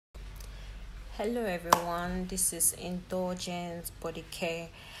Hello everyone, this is Indulgence Body Care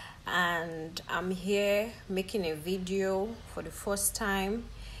and I'm here making a video for the first time,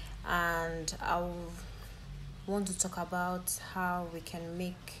 and I want to talk about how we can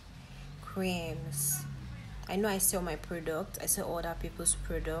make creams. I know I sell my product, I sell other people's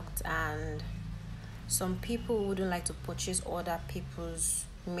product, and some people wouldn't like to purchase other people's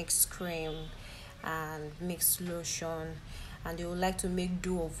mixed cream and mixed lotion, and they would like to make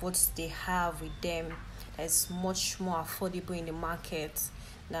do of what they have with them that is much more affordable in the market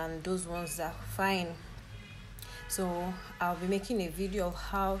than those ones that are fine. So I'll be making a video of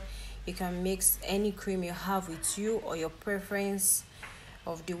how you can mix any cream you have with you, or your preference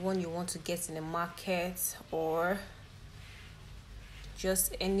of the one you want to get in the market, or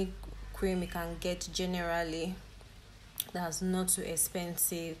just any cream you can get generally that's not too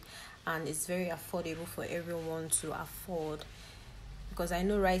expensive and it's very affordable for everyone to afford. Because I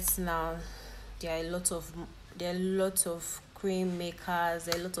know right now there are a lot of cream makers,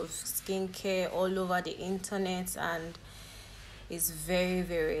 there are a lot of skincare all over the internet, and it's very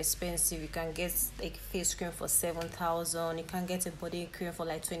very expensive. You can get a face cream for 7,000, you can get a body cream for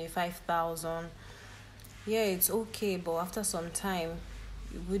like 25,000. Yeah, it's okay, but after some time,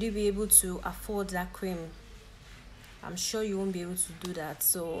 would you be able to afford that cream? I'm sure you won't be able to do that.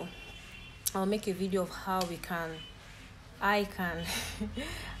 So I'll make a video of how I can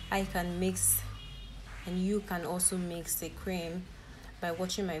I can mix, and you can also mix the cream by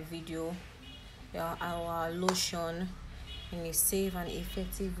watching my video, our lotion, in a safe and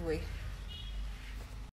effective way.